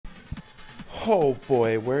Oh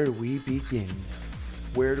boy, where do we begin?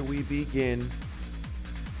 Where do we begin?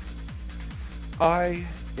 I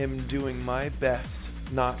am doing my best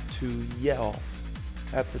not to yell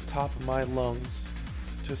at the top of my lungs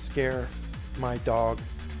to scare my dog.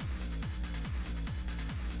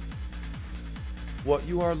 What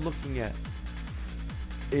you are looking at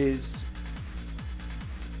is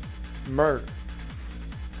murder.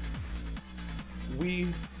 We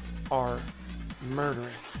are murdering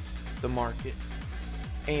the market.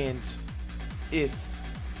 And if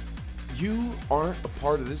you aren't a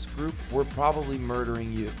part of this group, we're probably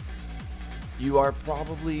murdering you. You are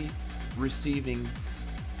probably receiving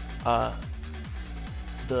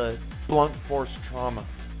the blunt force trauma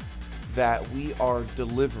that we are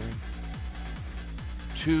delivering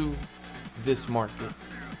to this market.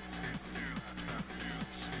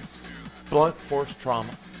 Blunt force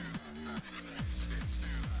trauma.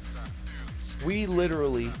 We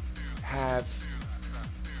literally have...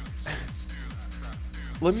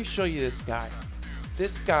 Let me show you this guy.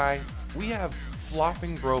 This guy, we have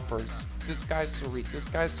flopping gropers. This guy's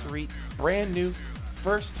Sarit. Brand new.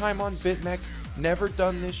 First time on Bitmex. Never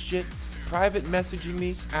done this shit. Private messaging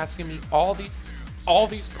me, asking me all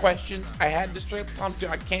these questions. I had to straight up tell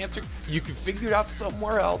him, I can't answer. You can figure it out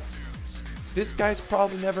somewhere else. This guy's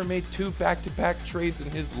probably never made 2 back-to-back trades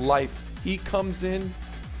in his life. He comes in,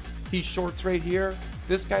 he shorts right here.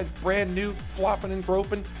 This guy's brand new, flopping and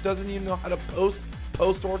groping, doesn't even know how to post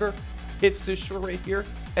order. Hits this short right here,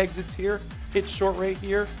 exits here, hits short right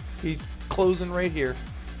here. He's closing right here.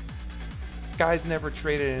 Guy's never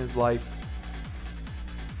traded in his life.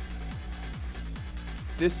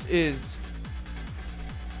 This is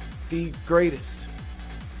the greatest.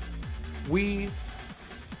 We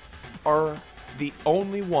are the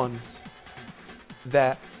only ones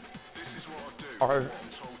that are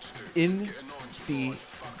in the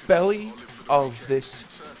belly of this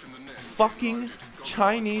fucking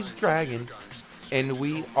Chinese dragon, and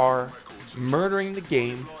we are murdering the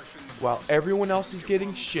game while everyone else is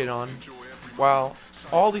getting shit on, while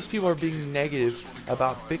all these people are being negative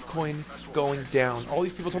about Bitcoin going down. All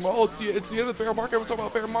these people talking about, oh, it's the end of the bear market. We're talking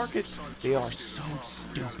about bear market. They are so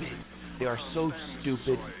stupid. They are so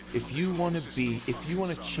stupid. If you want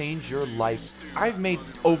to change your life, I've made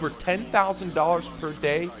over $10,000 per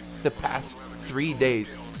day the past 3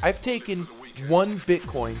 days. I've taken 1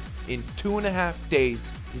 Bitcoin in 2.5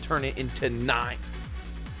 days and turned it into 9.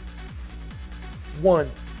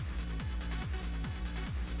 1.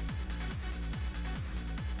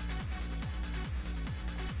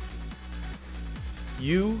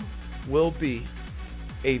 You will be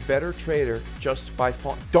a better trader just by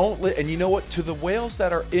fun. And you know what? To the whales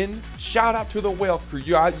that are in, shout out to the whale crew.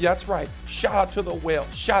 Yeah, that's right. Shout out to the whale.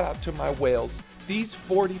 Shout out to my whales. These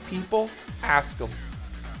 40 people, ask them.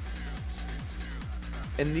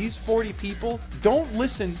 And these 40 people, don't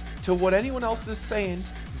listen to what anyone else is saying.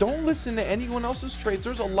 Don't listen to anyone else's trades.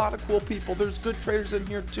 There's a lot of cool people. There's good traders in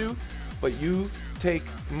here too. But you take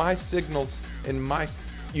my signals and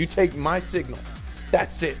you take my signals.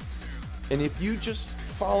 That's it. And if you just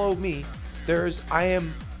follow me, I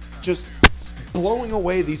am just blowing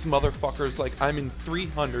away these motherfuckers like I'm in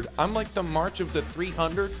 300. I'm like the March of the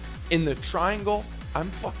 300 in the triangle. I'm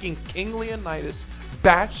fucking King Leonidas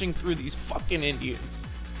bashing through these fucking Indians.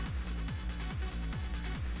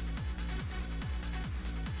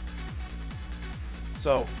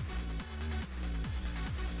 So,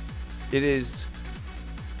 it is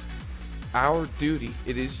our duty,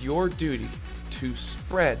 it is your duty to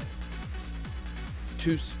spread.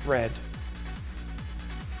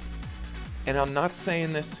 And I'm not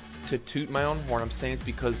saying this to toot my own horn. I'm saying it's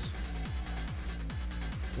because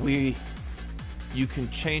you can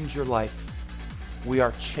change your life. We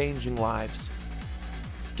are changing lives.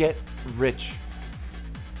 Get rich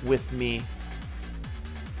with me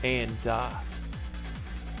and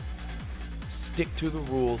stick to the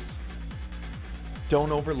rules.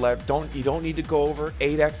 Don't over leverage. You don't need to go over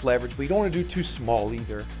 8x leverage, but you don't want to do too small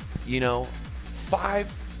either. You know, 5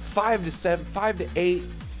 to 7, 5 to 8.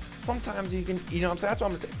 Sometimes you can, you know what I'm saying? That's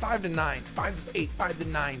what I'm gonna say. 5 to 9, 5 to 8, 5 to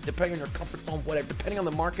 9, depending on your comfort zone, whatever, depending on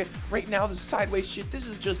the market. Right now, this sideways shit, this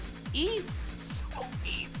is just easy. So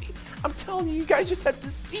easy. I'm telling you, you guys just have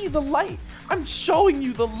to see the light. I'm showing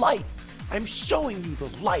you the light. I'm showing you the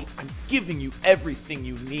light. I'm giving you everything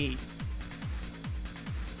you need.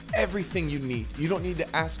 Everything you need. You don't need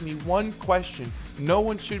to ask me one question. No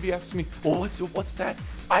one should be asking me, well, what's that?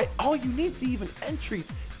 All you need is even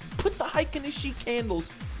entries. Put the Heiken-Ishii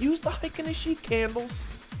candles. Use the Heiken-Ishii candles.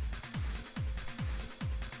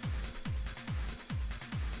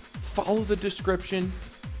 Follow the description.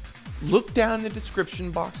 Look down in the description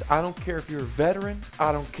box. I don't care if you're a veteran.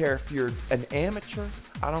 I don't care if you're an amateur.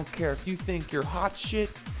 I don't care if you think you're hot shit,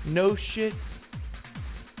 no shit.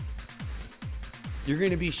 You're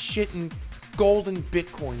going to be shitting golden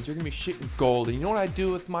bitcoins. You're going to be shitting gold. And you know what I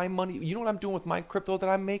do with my money? You know what I'm doing with my crypto that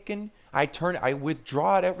I'm making? I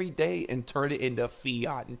withdraw it every day and turn it into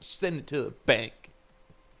fiat and send it to the bank.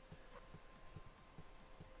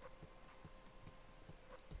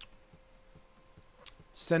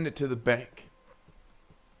 Send it to the bank.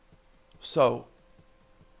 So,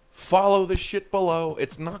 follow the shit below.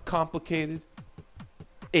 It's not complicated.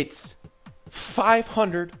 It's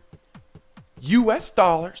 500 US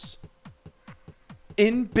dollars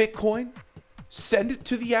in Bitcoin. Send it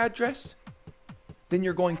to the address. Then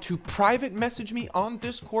you're going to private message me on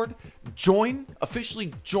Discord.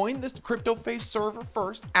 Officially join this CryptoFace server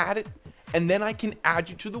first. Add it. And then I can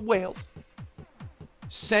add you to the whales.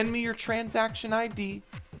 Send me your transaction ID.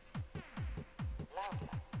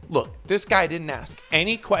 Look, this guy didn't ask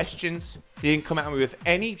any questions. He didn't come at me with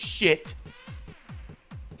any shit.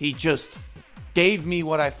 He just gave me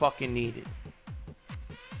what I fucking needed.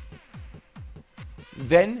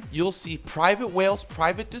 Then you'll see private whales,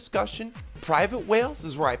 private discussion. Private whales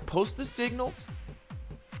is where I post the signals.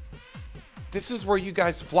 This is where you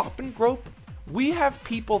guys flop and grope. We have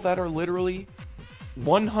people that are literally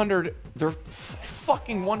 100, they're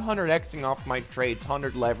fucking 100xing off my trades,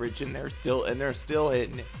 100 leverage, and they're still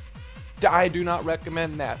hitting it. I do not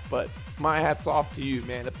recommend that, but my hat's off to you,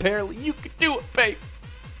 man. Apparently you could do it, babe.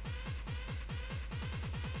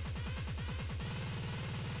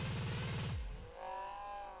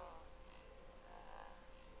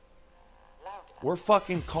 We're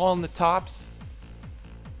fucking calling the tops.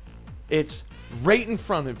 It's right in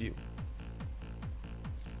front of you.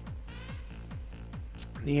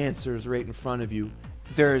 The answer is right in front of you.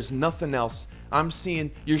 There is nothing else.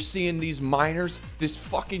 You're seeing these miners, this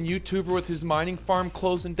fucking YouTuber with his mining farm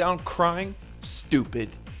closing down, crying.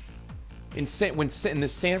 Stupid. In the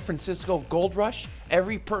San Francisco gold rush,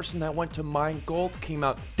 every person that went to mine gold came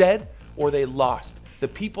out dead or they lost. The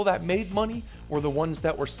people that made money were the ones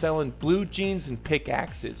that were selling blue jeans and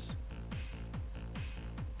pickaxes.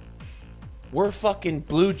 We're fucking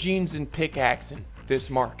blue jeans and pickaxing this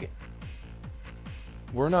market.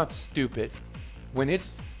 We're not stupid. When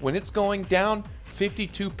it's going down,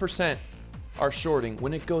 52% are shorting.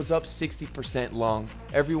 When it goes up, 60% long.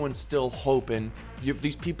 Everyone's still hoping.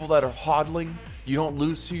 These people that are hodling, you don't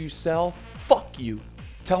lose who you sell, fuck you.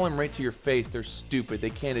 Tell them right to your face they're stupid.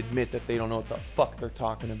 They can't admit that they don't know what the fuck they're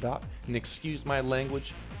talking about. And excuse my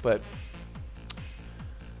language, but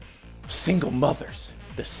single mothers.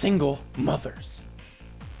 The single mothers.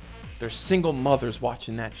 There's single mothers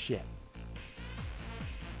watching that shit.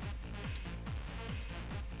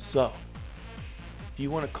 So, if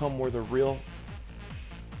you want to come where the real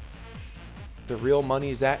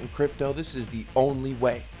money is at in crypto, this is the only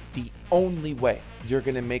way. The only way you're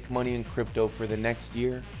going to make money in crypto for the next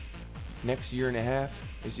year and a half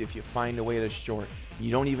is if you find a way to short.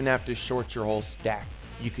 You don't even have to short your whole stack.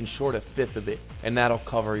 You can short a fifth of it and that'll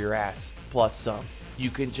cover your ass plus some. You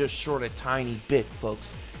can just short a tiny bit,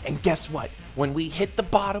 folks. And guess what? When we hit the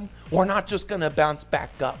bottom, we're not just going to bounce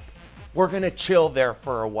back up. We're going to chill there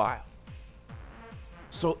for a while.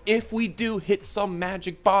 So if we do hit some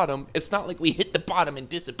magic bottom, it's not like we hit the bottom and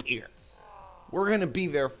disappear. We're going to be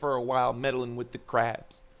there for a while meddling with the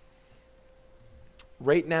crabs.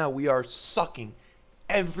 Right now, we are sucking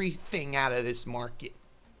everything out of this market.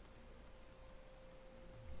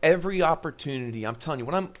 Every opportunity. I'm telling you,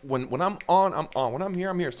 when I'm on, I'm on. When I'm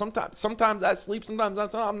here. Sometimes I sleep,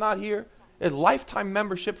 sometimes I'm not here. A lifetime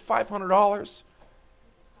membership, $500.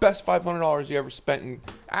 Best $500 you ever spent. And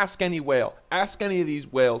ask any whale. Ask any of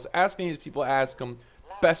these whales. Ask any of these people. Ask them.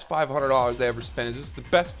 Best $500 they ever spent. Is this the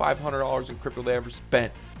best $500 in crypto they ever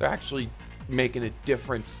spent? They're actually making a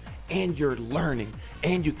difference. And you're learning.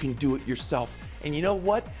 And you can do it yourself. And you know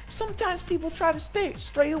what? Sometimes people try to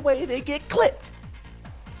stray away. They get clipped.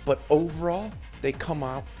 But overall, they come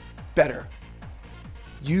out better.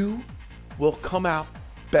 You will come out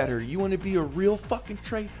better. You want to be a real fucking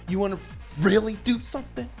trade? You want to really do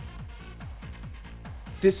something?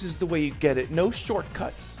 This is the way you get it. No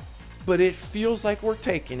shortcuts. But it feels like we're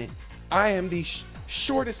taking it. I am the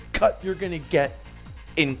shortest cut you're going to get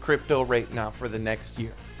in crypto right now for the next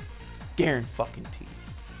year. Guarantee.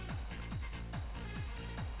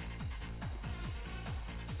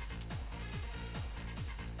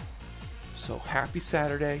 So happy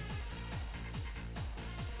Saturday.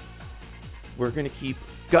 We're going to keep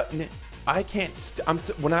gutting it. I can't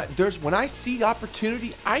when I see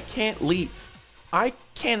opportunity, I can't leave. I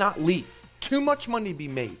cannot leave. Too much money to be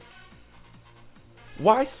made.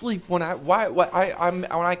 Why sleep when when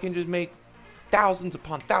I can just make thousands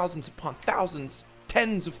upon thousands upon thousands,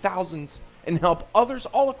 tens of thousands, and help others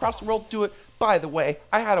all across the world do it? By the way,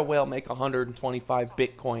 I had a whale make 125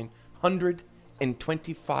 Bitcoin.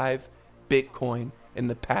 125 Bitcoin in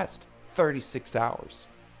the past 36 hours.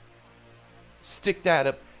 Stick that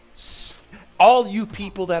up. All you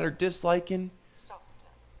people that are disliking,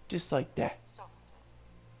 dislike that.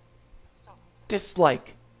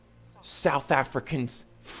 Dislike South Africans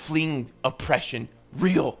fleeing oppression,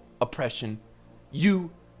 real oppression.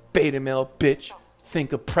 You beta male bitch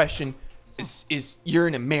think oppression is you're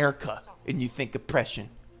in America and you think oppression.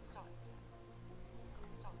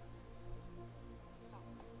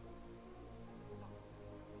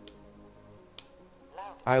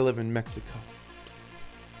 I live in Mexico.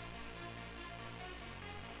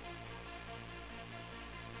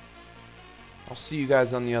 I'll see you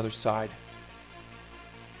guys on the other side.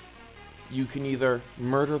 You can either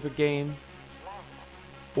murder the game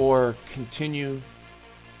or continue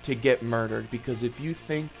to get murdered, because if you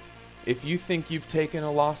think you've taken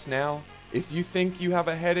a loss now, if you think you have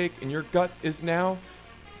a headache and your gut is now,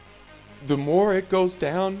 the more it goes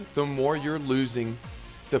down, the more you're losing.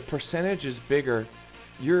 The percentage is bigger.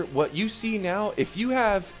 What you see now, if you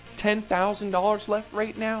have $10,000 left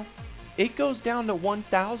right now, it goes down to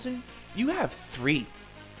 1,000. You have 3.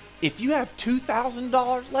 If you have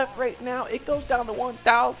 $2,000 left right now, it goes down to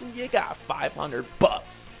 1,000. You got 500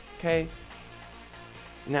 bucks. Okay.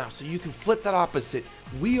 Now, so you can flip that opposite.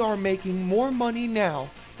 We are making more money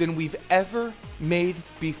now than we've ever made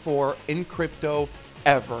before in crypto,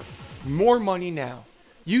 ever. More money now.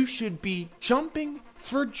 You should be jumping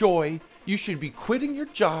for joy. You should be quitting your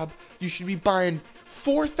job. You should be buying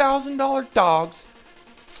 $4,000 dogs,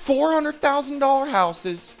 $400,000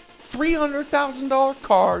 houses, $300,000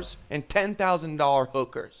 cars, and $10,000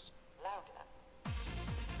 hookers.